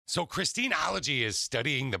So Christineology is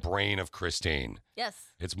studying the brain of Christine. Yes.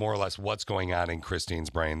 It's more or less what's going on in Christine's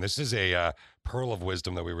brain. This is a pearl of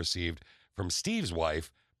wisdom that we received from Steve's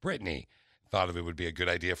wife, Brittany. Thought it would be a good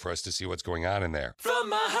idea for us to see what's going on in there. From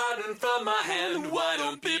my heart and from my hand, why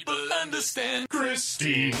don't people understand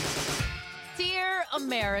Christine? Dear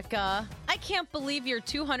America, I can't believe you're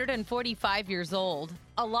 245 years old.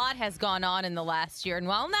 A lot has gone on in the last year, and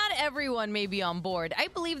while not everyone may be on board, I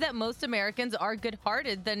believe that most Americans are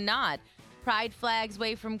good-hearted than not. Pride flags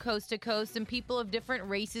wave from coast to coast, and people of different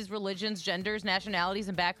races, religions, genders, nationalities,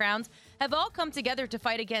 and backgrounds have all come together to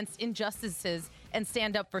fight against injustices and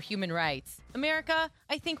stand up for human rights. America,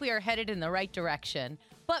 I think we are headed in the right direction.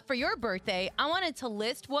 But for your birthday, I wanted to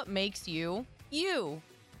list what makes you, you.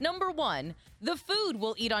 Number 1, the food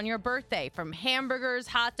we'll eat on your birthday, from hamburgers,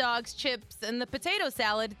 hot dogs, chips, and the potato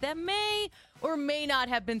salad that may or may not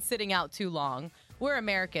have been sitting out too long. We're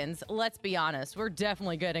Americans, let's be honest, we're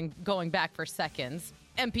definitely good at going back for seconds.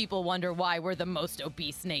 And people wonder why we're the most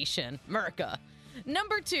obese nation, America.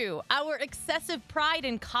 Number 2, our excessive pride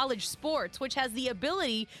in college sports, which has the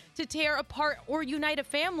ability to tear apart or unite a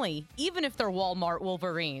family, even if they're Walmart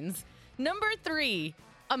Wolverines. Number 3,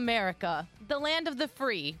 America, the land of the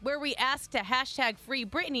free, where we ask to hashtag free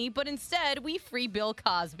Britney, but instead we free Bill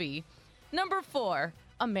Cosby. Number 4,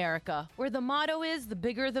 America, where the motto is the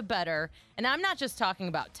bigger the better. And I'm not just talking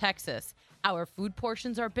about Texas. Our food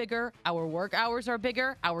portions are bigger, our work hours are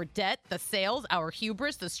bigger, our debt, the sales, our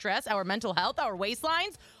hubris, the stress, our mental health, our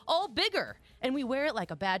waistlines, all bigger. And we wear it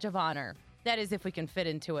like a badge of honor. That is if we can fit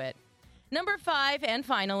into it. Number 5, and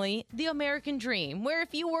finally, the American dream, where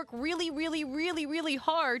if you work really, really, really, really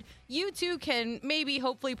hard, you too can maybe,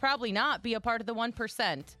 hopefully, probably not be a part of the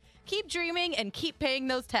 1%. Keep dreaming and keep paying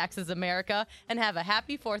those taxes, America, and have a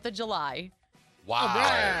happy 4th of July. Wow. All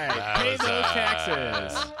right. Pay was, those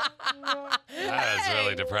taxes. That is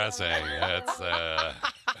really depressing. It's,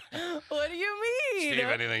 What do you mean? Steve,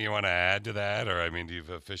 anything you want to add to that? Or, I mean, do you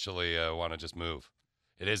officially want to just move?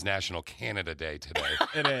 It is National Canada Day today.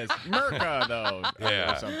 It is. America, though.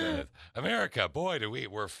 Yeah. Or something. America, boy,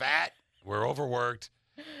 we're fat, we're overworked,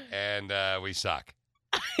 and we suck.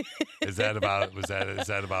 Is that about it? Is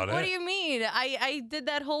that about it? What do you mean? I did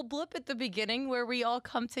that whole blip at the beginning where we all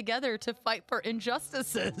come together to fight for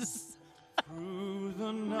injustices. Through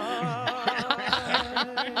the night,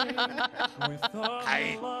 without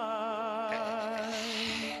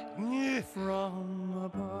from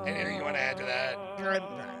above. Anything you want to add to that?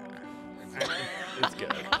 It's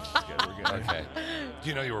good. It's good. We're good. Okay. Do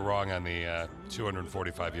you know you were wrong on the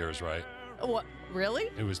 245 years, right? What? Really?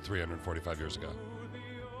 It was 345 years ago.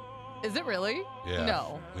 Is it really? Yeah.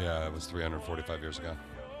 No. Yeah, it was 345 years ago.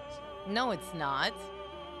 No, it's not.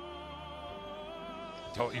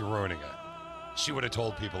 You're ruining it. She would have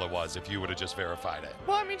told people it was if you would have just verified it.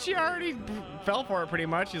 Well, I mean, she already fell for it pretty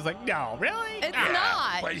much. She's like, no, really? It's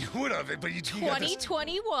not. But you would have. But you got this-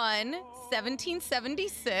 2021,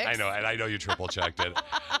 1776. I know, and I know you triple checked it.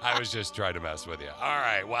 I was just trying to mess with you. All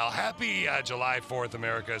right. Well, happy July 4th,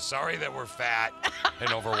 America. Sorry that we're fat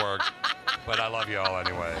and overworked, but I love you all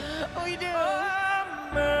anyway. We do.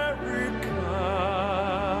 America,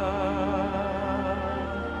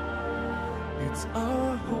 it's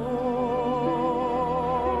our home.